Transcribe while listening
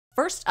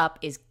First up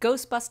is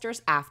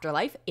Ghostbusters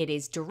Afterlife. It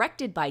is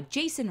directed by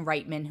Jason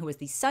Reitman, who is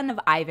the son of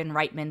Ivan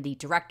Reitman, the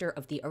director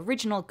of the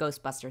original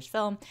Ghostbusters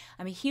film.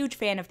 I'm a huge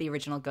fan of the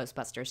original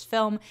Ghostbusters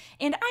film,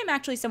 and I'm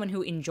actually someone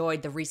who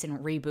enjoyed the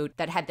recent reboot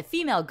that had the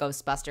female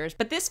Ghostbusters,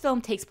 but this film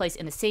takes place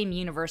in the same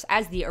universe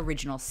as the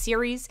original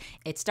series.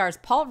 It stars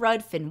Paul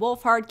Rudd, Finn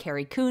Wolfhard,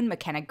 Carrie, Coon,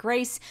 McKenna,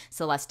 Grace,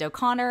 Celeste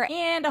O'Connor,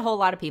 and a whole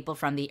lot of people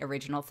from the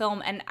original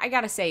film. And I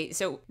gotta say,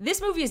 so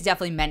this movie is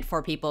definitely meant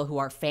for people who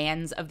are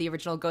fans of the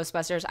original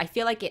Ghostbusters. I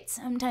feel like it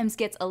sometimes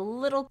gets a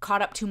little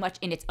caught up too much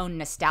in its own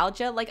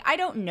nostalgia. Like, I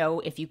don't know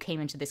if you came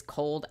into this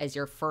cold as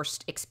your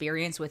first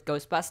experience with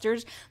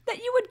Ghostbusters, that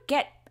you would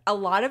get a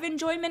lot of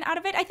enjoyment out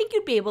of it. I think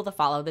you'd be able to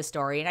follow the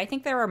story, and I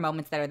think there are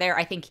moments that are there.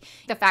 I think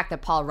the fact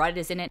that Paul Rudd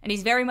is in it, and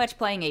he's very much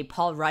playing a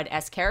Paul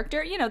Rudd-esque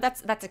character, you know,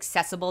 that's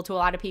accessible to a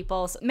lot of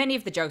people. So many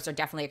of the jokes are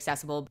definitely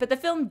accessible, but the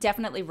film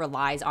definitely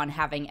relies on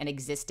having an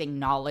existing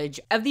knowledge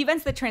of the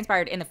events that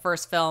transpired in the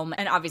first film,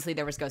 and obviously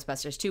there was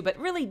Ghostbusters 2, but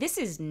really this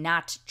is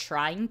not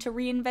trying to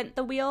reinvent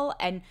the wheel,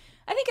 and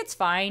I think it's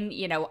fine.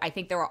 You know, I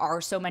think there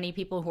are so many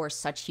people who are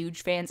such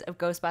huge fans of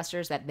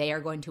Ghostbusters that they are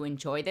going to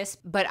enjoy this.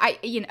 But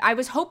I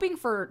was hoping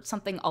for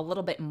something a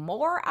little bit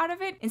more out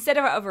of it instead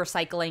of a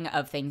recycling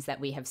of things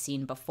that we have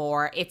seen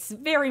before. It's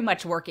very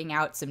much working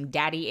out some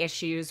daddy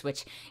issues,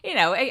 which, you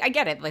know, I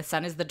get it. The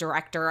son is the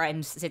director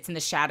and sits in the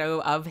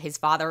shadow of his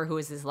father, who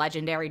is this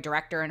legendary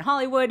director in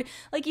Hollywood.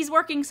 Like, he's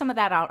working some of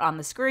that out on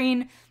the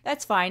screen.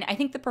 That's fine. I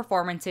think the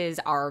performances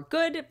are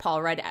good.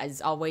 Paul Rudd,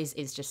 as always,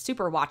 is just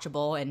super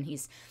watchable, and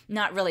he's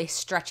not really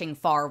stretching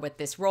far with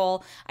this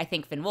role. I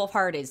think Finn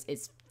Wolfhard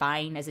is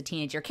fine as a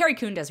teenager. Carrie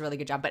Coon does a really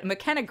good job, but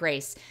McKenna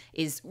Grace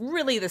is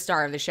really the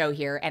star of the show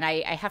here, and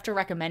I have to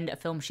recommend a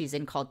film she's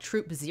in called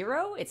Troop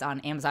Zero. It's on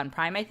Amazon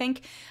Prime, I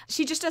think.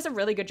 She just does a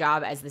really good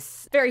job as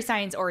this very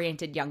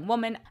science-oriented young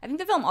woman. I think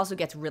the film also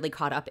gets really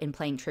caught up in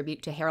playing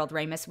tribute to Harold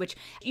Ramis, which,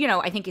 you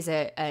know, I think is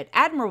an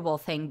admirable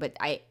thing, but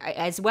I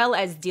as well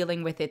as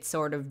dealing with its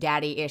sort of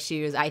daddy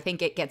issues, I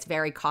think it gets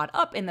very caught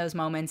up in those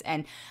moments,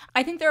 and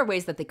I think there are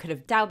ways that they could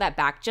have dialed that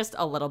back just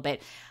a little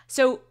bit.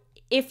 So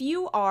if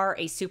you are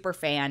a super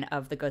fan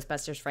of the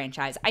Ghostbusters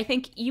franchise, I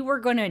think you are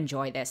going to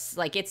enjoy this.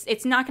 Like,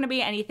 it's not going to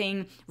be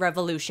anything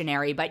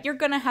revolutionary, but you're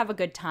going to have a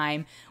good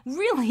time.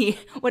 Really,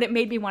 what it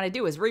made me want to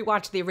do is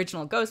rewatch the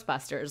original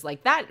Ghostbusters.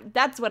 Like,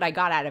 that's what I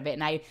got out of it.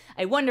 And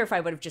I wonder if I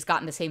would have just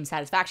gotten the same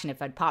satisfaction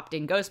if I'd popped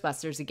in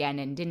Ghostbusters again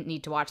and didn't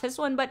need to watch this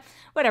one. But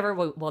whatever,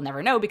 we'll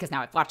never know because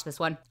now I've watched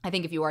this one. I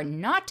think if you are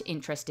not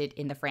interested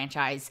in the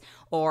franchise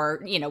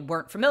or, you know,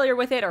 weren't familiar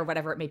with it or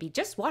whatever it may be,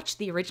 just watch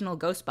the original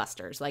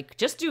Ghostbusters. Like,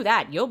 just do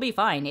that. You'll be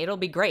fine. It'll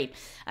be great.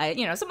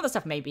 You know, some of the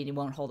stuff maybe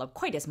won't hold up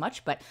quite as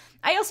much, but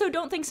I also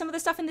don't think some of the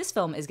stuff in this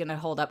film is going to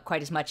hold up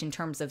quite as much in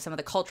terms of some of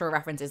the cultural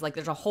references. Like,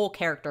 there's a whole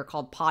character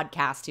called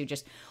Podcast who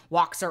just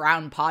walks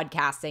around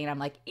podcasting, and I'm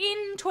like,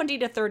 in 20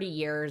 to 30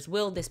 years,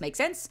 will this make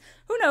sense?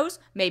 Who knows?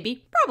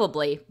 Maybe.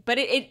 Probably. But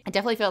it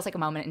definitely feels like a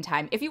moment in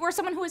time. If you are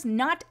someone who is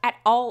not at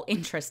all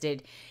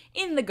interested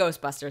in the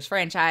Ghostbusters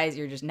franchise,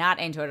 you're just not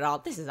into it at all,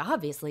 this is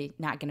obviously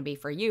not going to be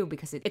for you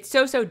because it's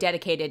so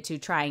dedicated to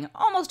trying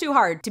almost too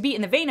hard to be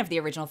in the vein of the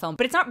original film,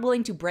 but it's not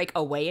willing to break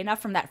away enough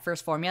from that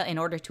first formula in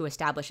order to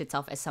establish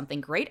itself as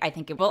something great. I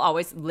think it will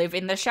always live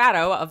in the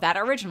shadow of that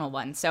original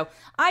one. So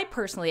I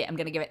personally am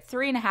going to give it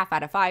 3.5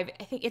 out of 5.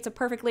 I think it's a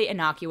perfectly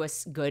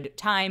innocuous, good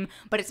time,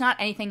 but it's not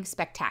anything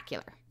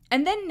spectacular.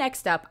 And then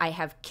next up, I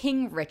have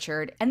King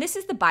Richard, and this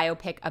is the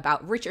biopic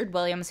about Richard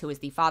Williams, who is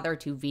the father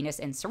to Venus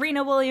and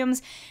Serena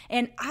Williams.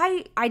 And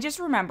I just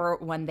remember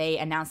when they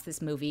announced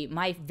this movie,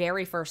 my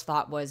very first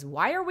thought was,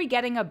 why are we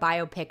getting a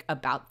biopic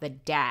about the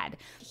dad?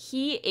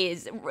 He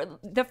is,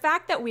 the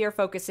fact that we are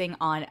focusing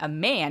on a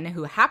man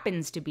who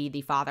happens to be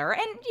the father,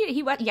 and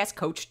he has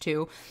coached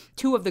two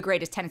of the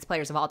greatest tennis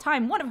players of all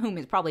time, one of whom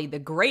is probably the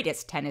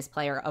greatest tennis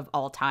player of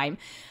all time.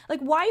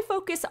 Like, why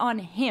focus on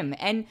him?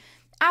 And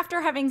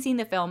after having seen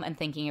the film and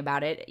thinking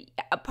about it,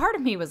 a part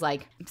of me was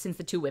like, since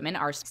the two women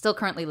are still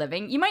currently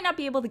living, you might not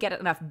be able to get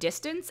enough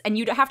distance, and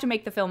you'd have to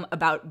make the film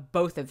about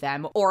both of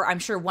them, or I'm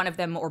sure one of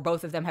them or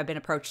both of them have been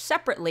approached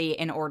separately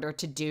in order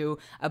to do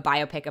a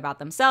biopic about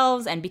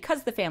themselves, and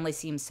because the family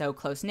seems so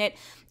close-knit,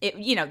 they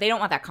don't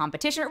want that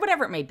competition or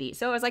whatever it may be.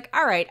 So I was like,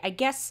 all right, I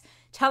guess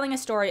telling a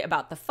story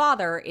about the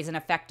father is an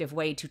effective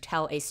way to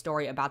tell a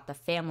story about the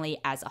family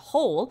as a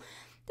whole.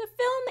 The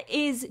film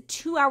is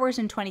 2 hours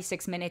and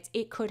 26 minutes.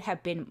 It could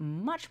have been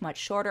much, much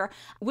shorter.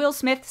 Will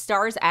Smith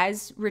stars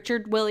as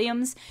Richard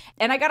Williams.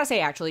 And I gotta say,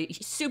 actually,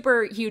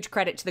 super huge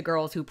credit to the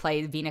girls who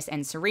play Venus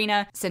and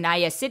Serena,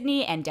 Sanaya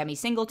Sidney and Demi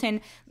Singleton.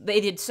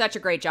 They did such a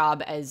great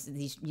job as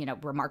these,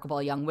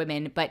 remarkable young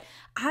women. But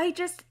I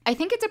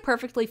think it's a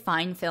perfectly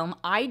fine film.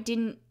 I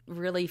didn't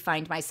really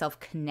find myself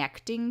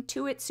connecting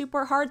to it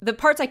super hard. The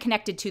parts I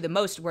connected to the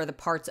most were the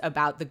parts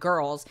about the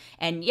girls.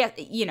 And yes,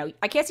 you know,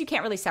 I guess you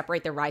can't really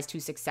separate their rise to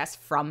success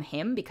from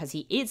him because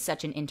he is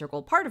such an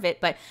integral part of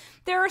it. But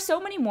there are so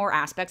many more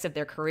aspects of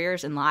their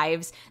careers and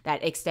lives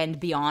that extend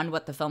beyond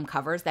what the film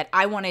covers that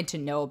I wanted to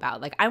know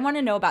about. Like, I want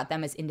to know about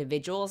them as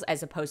individuals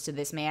as opposed to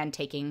this man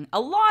taking a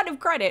lot of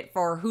credit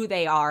for who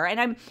they are.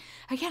 And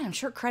I'm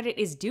sure credit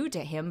is due to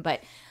him,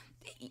 but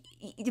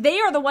they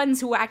are the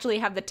ones who actually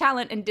have the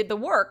talent and did the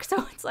work.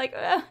 So it's like,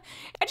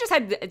 I just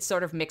had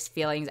sort of mixed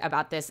feelings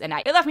about this, and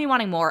it left me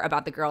wanting more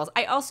about the girls.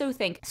 I also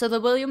think, so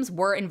the Williams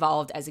were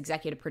involved as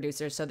executive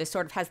producers, so this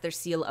sort of has their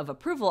seal of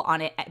approval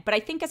on it. But I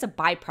think as a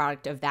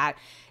byproduct of that,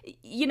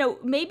 you know,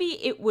 maybe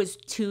it was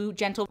too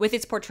gentle with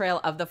its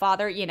portrayal of the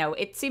father. You know,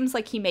 it seems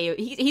like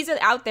he's an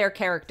out there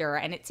character,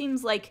 and it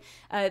seems like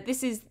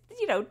this is,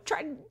 you know,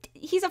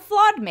 he's a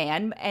flawed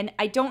man, and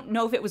I don't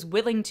know if it was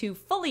willing to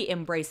fully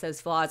embrace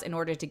those flaws in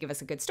order to give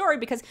us a good story,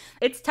 because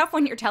it's tough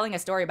when you're telling a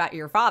story about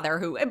your father,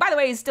 who, and by the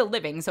way, is still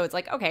living, so it's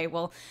like, okay,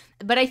 well,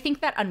 but I think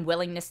that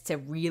unwillingness to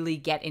really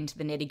get into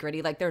the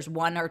nitty-gritty, like there's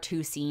one or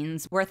two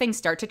scenes where things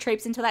start to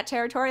traipse into that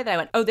territory that I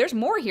went, oh, there's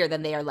more here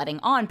than they are letting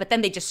on, but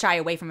then they just shy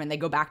away from it and they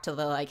go back to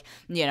the, like,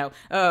 you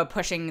know,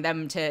 pushing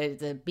them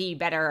to be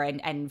better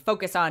and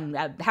focus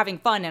on having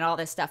fun and all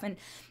this stuff. And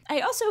I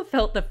also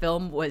felt the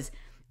film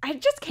I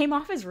just came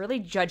off as really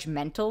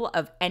judgmental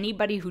of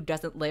anybody who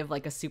doesn't live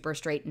like a super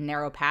straight and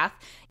narrow path.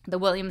 The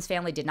Williams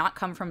family did not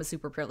come from a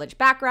super privileged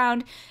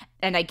background,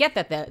 and I get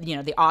that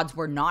the odds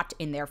were not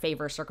in their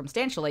favor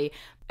circumstantially.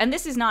 And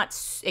this is not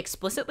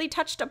explicitly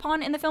touched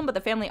upon in the film, but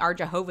the family are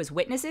Jehovah's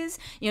Witnesses.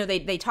 You know,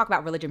 they talk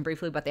about religion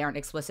briefly, but they aren't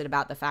explicit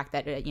about the fact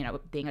that, you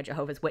know, being a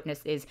Jehovah's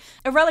Witness is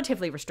a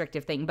relatively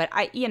restrictive thing. But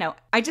I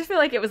just feel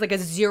like it was like a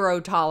zero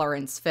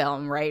tolerance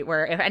film, right?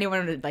 Where if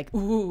anyone would like,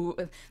 ooh,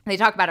 they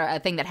talk about a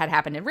thing that had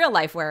happened in real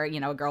life where, you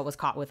know, a girl was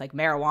caught with like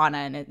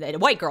marijuana, and a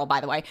white girl, by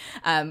the way,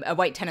 a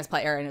white tennis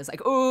player, and it was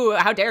like, ooh,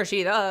 how dare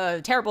she,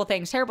 terrible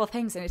things.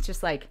 And it's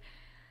just like,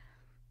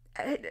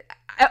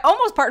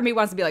 almost part of me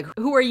wants to be like,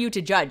 who are you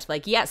to judge?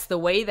 Like, yes, the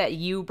way that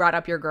you brought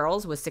up your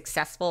girls was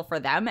successful for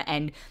them,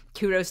 and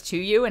kudos to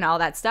you and all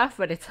that stuff,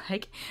 but it's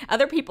like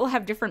other people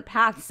have different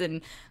paths,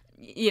 and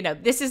you know,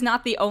 this is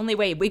not the only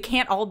way. We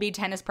can't all be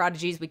tennis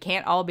prodigies. We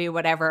can't all be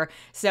whatever.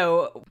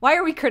 So why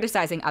are we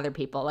criticizing other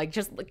people? Like,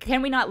 just,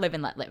 can we not live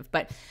and let live?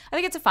 But I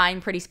think it's a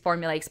fine, pretty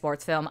formulaic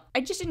sports film.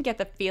 I just didn't get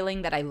the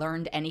feeling that I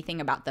learned anything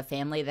about the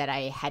family that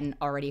I hadn't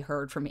already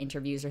heard from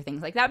interviews or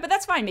things like that. But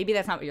that's fine. Maybe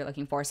that's not what you're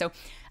looking for. So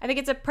I think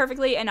it's a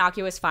perfectly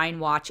innocuous, fine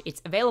watch.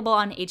 It's available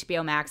on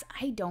HBO Max.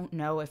 I don't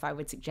know if I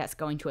would suggest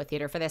going to a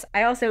theater for this.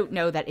 I also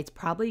know that it's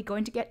probably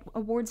going to get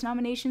awards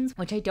nominations,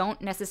 which I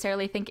don't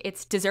necessarily think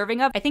it's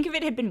deserving of. I think if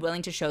it had been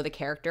willing to show the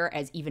character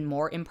as even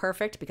more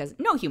imperfect, because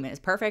no human is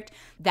perfect,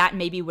 that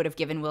maybe would have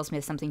given Will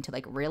Smith something to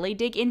like really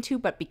dig into,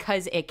 but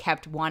because it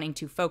kept wanting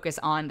to focus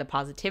on the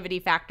positivity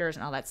factors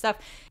and all that stuff,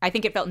 I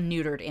think it felt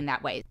neutered in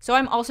that way. So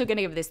I'm also going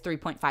to give this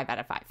 3.5 out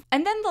of 5.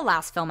 And then the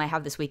last film I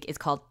have this week is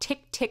called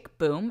Tick, Tick,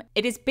 Boom.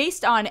 It is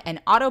based on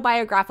an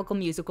autobiographical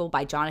musical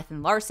by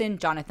Jonathan Larson.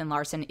 Jonathan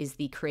Larson is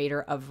the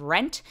creator of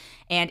Rent,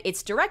 and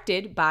it's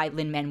directed by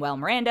Lin-Manuel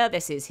Miranda.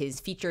 This is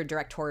his feature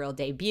directorial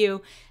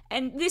debut.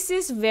 And this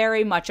is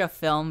very much a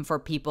film for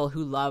people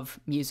who love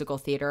musical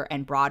theater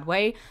and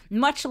Broadway,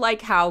 much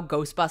like how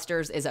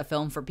Ghostbusters is a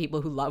film for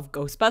people who love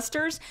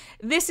Ghostbusters.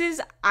 This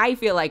is, I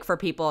feel like, for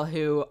people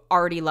who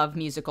already love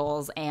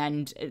musicals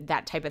and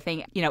that type of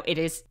thing. You know, it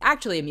is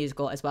actually a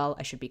musical as well,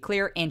 I should be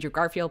clear. Andrew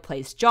Garfield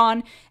plays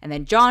John, and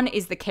then John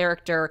is the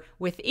character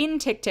within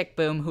Tick, Tick,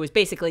 Boom, who is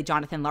basically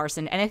Jonathan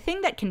Larson. And a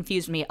thing that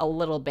confused me a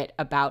little bit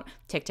about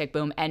Tick, Tick,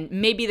 Boom, and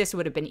maybe this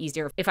would have been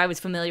easier if I was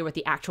familiar with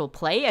the actual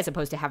play as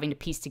opposed to having to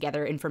piece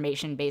together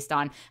information based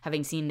on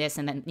having seen this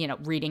and then, you know,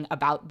 reading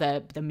about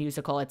the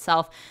musical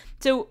itself.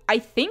 So I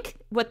think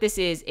what this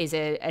is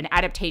an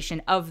adaptation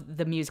of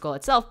the musical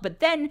itself, but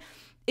then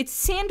it's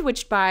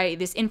sandwiched by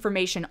this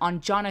information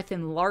on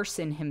Jonathan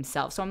Larson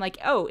himself. So I'm like,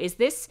 oh, is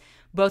this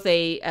both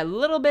a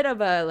little bit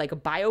of a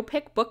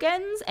biopic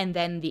bookends and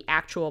then the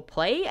actual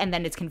play? And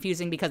then it's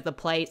confusing because the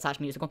play /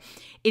 musical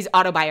is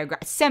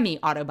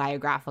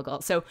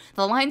semi-autobiographical. So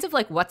the lines of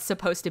like what's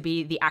supposed to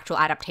be the actual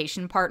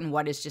adaptation part and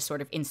what is just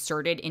sort of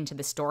inserted into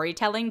the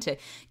storytelling to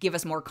give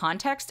us more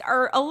context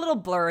are a little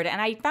blurred.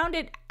 And I found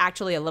it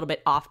actually a little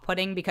bit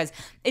off-putting because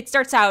it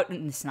starts out,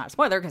 and this is not a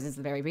spoiler because it's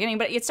the very beginning,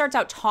 but it starts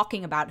out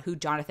talking about who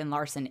Jonathan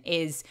Larson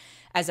is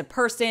as a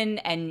person,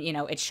 and, you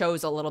know, it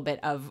shows a little bit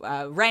of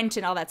Rent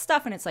and all that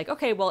stuff, and it's like,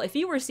 okay, well, if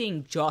you were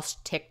seeing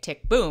just Tick,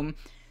 Tick, Boom,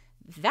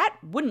 that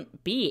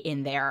wouldn't be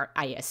in there,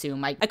 I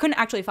assume. Like, I couldn't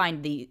actually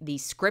find the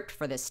script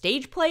for the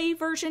stage play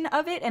version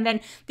of it. And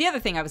then the other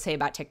thing I would say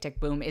about Tick, Tick,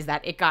 Boom is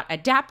that it got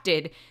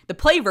adapted, the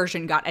play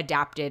version got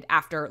adapted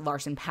after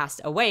Larson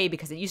passed away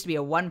because it used to be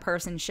a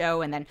one-person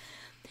show, and then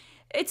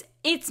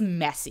it's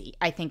messy,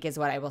 I think is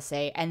what I will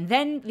say. And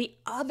then the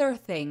other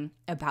thing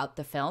about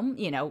the film,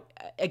 you know,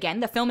 again,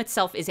 the film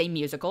itself is a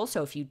musical,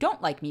 so if you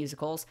don't like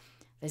musicals,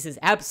 this is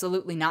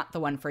absolutely not the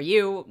one for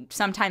you.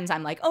 Sometimes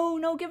I'm like, oh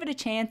no, give it a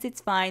chance,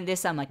 it's fine.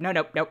 This, I'm like, no,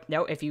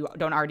 if you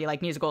don't already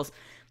like musicals,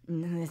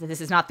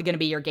 this is not going to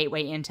be your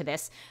gateway into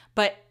this.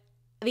 But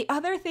the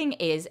other thing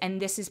is,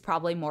 and this is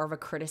probably more of a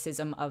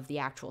criticism of the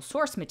actual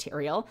source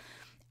material,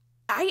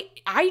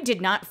 I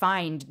did not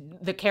find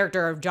the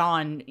character of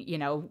John,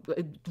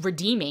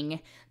 redeeming.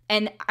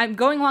 And I'm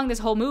going along this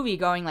whole movie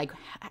going like,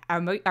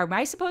 am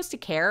I supposed to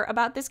care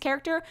about this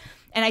character?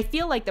 And I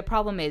feel like the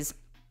problem is,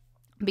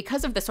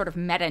 because of the sort of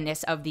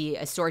meta-ness of the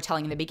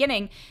storytelling in the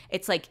beginning,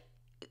 it's like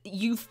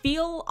you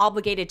feel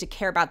obligated to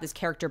care about this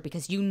character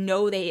because you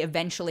know they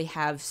eventually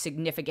have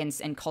significance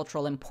and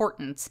cultural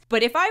importance.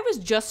 But if I was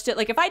just,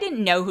 like, if I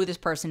didn't know who this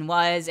person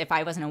was, if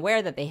I wasn't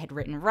aware that they had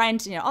written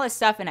Rent, all this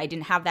stuff, and I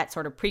didn't have that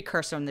sort of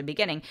precursor in the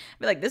beginning, I'd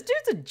be like, this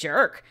dude's a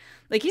jerk.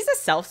 Like, he's a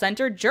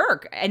self-centered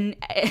jerk. And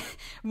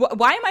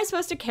why am I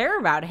supposed to care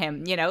about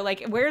him?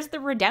 Like, where's the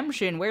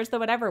redemption? Where's the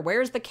whatever?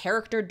 Where's the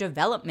character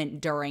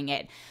development during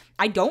it?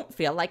 I don't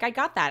feel like I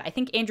got that. I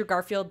think Andrew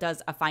Garfield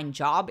does a fine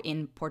job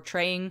in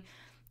portraying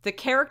the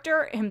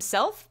character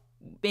himself,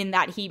 in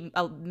that he,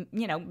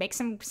 makes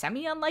him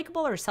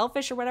semi-unlikable or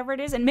selfish or whatever it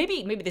is. And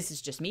maybe this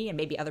is just me, and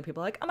maybe other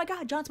people are like, oh my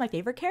God, John's my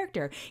favorite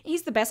character.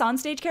 He's the best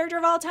onstage character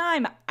of all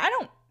time. I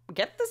don't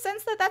get the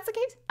sense that that's the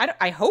case.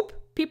 I hope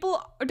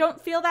people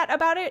don't feel that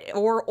about it,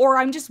 or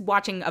I'm just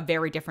watching a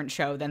very different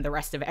show than the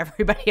rest of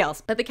everybody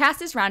else. But the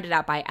cast is rounded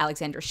out by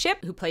Alexandra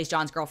Shipp, who plays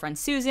John's girlfriend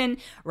Susan,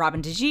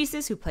 Robin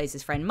DeJesus, who plays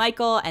his friend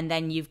Michael, and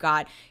then you've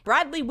got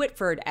Bradley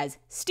Whitford as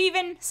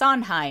Stephen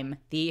Sondheim,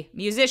 the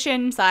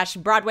musician /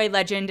 Broadway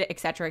legend,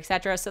 etc.,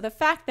 etc. So the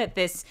fact that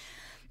this,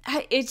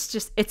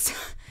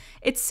 it's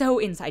so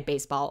inside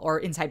baseball or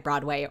inside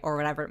Broadway or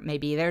whatever it may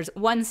be. There's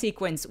one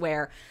sequence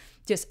where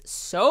just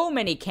so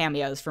many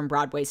cameos from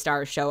Broadway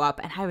stars show up,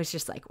 and I was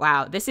just like,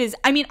 wow,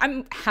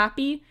 I'm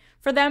happy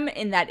for them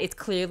in that it's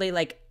clearly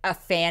like a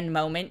fan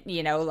moment,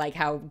 like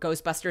how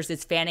Ghostbusters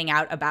is fanning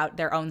out about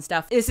their own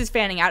stuff. This is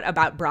fanning out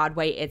about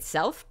Broadway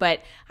itself,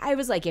 but I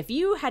was like, if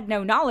you had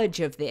no knowledge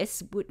of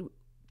this,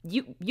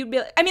 you'd be,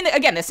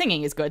 again, the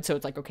singing is good, so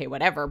it's like, okay,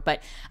 whatever,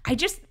 but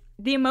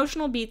the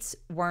emotional beats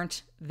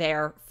weren't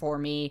there for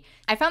me.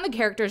 I found the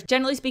characters,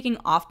 generally speaking,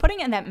 off-putting,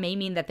 and that may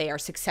mean that they are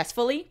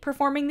successfully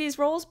performing these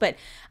roles, but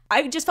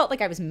I just felt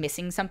like I was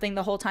missing something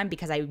the whole time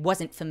because I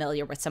wasn't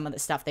familiar with some of the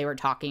stuff they were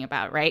talking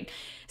about, right?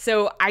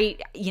 So I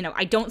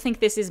don't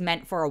think this is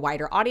meant for a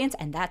wider audience,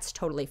 and that's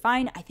totally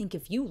fine. I think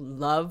if you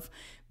love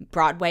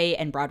Broadway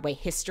and Broadway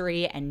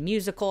history and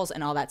musicals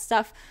and all that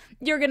stuff,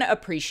 you're going to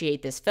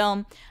appreciate this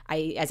film.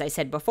 As I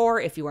said before,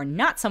 if you are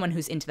not someone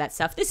who's into that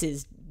stuff, this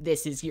is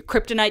your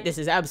kryptonite. This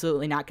is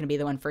absolutely not going to be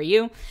the one for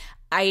you.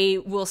 I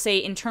will say,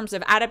 in terms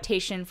of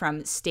adaptation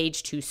from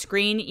stage to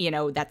screen,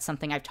 that's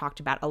something I've talked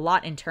about a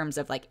lot in terms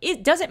of like,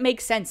 does it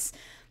make sense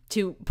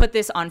to put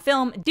this on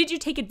film? Did you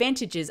take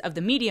advantages of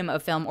the medium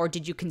of film, or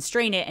did you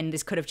constrain it and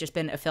this could have just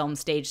been a film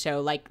stage show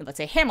like, let's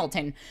say,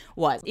 Hamilton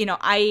was?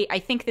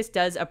 I think this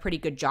does a pretty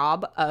good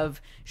job of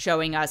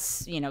showing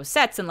us,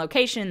 sets and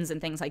locations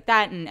and things like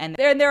that. And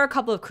there are a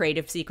couple of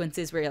creative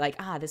sequences where you're like,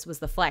 this was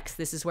the flex.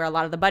 This is where a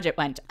lot of the budget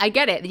went. I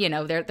get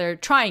it. They're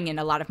trying in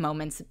a lot of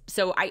moments.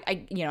 So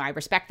I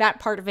respect that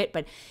part of it,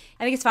 but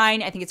I think it's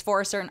fine. I think it's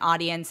for a certain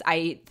audience.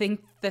 I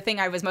think the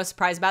thing I was most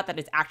surprised about, that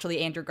it's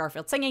actually Andrew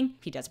Garfield singing.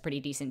 He does a pretty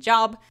decent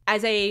job.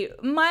 As a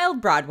mild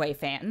Broadway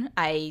fan,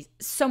 I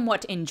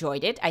somewhat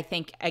enjoyed it. I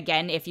think,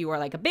 again, if you are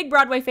like a big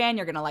Broadway fan,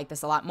 you're going to like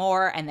this a lot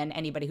more. And then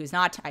anybody who's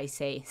not, I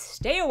say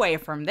stay away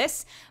from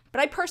this.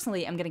 But I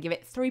personally am going to give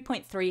it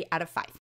 3.3 out of 5.